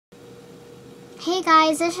Hey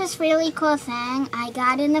guys, this is really cool thing I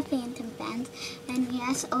got in the Phantom Fence, and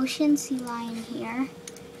yes, Ocean Sea Lion here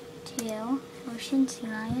too. Ocean Sea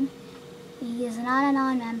Lion. He is not a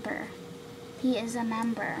non-member. He is a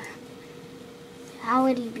member. How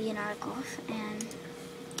would he be in our golf? And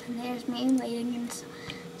there's me waiting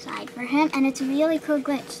inside for him, and it's a really cool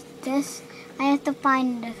glitch. This I have to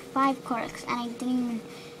find 5 corks, and I didn't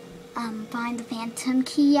even find the Phantom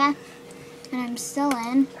key yet, and I'm still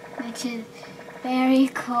in, which is very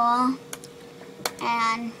cool,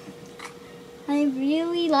 and I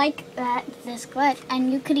really like this glitch.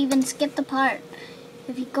 And you could even skip the part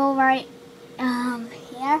if you go right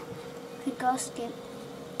here. You could go skip,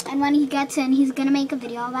 and when he gets in, he's gonna make a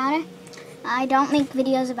video about it. I don't make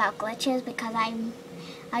videos about glitches because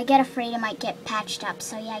I get afraid it might get patched up.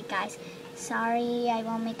 So yeah, guys, sorry, I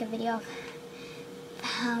won't make a video of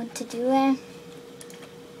how to do it.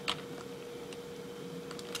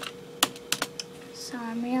 So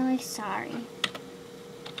I'm really sorry.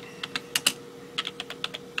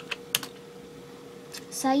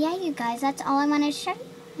 So yeah, you guys, that's all I wanted to show you.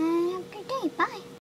 And have a good day. Bye.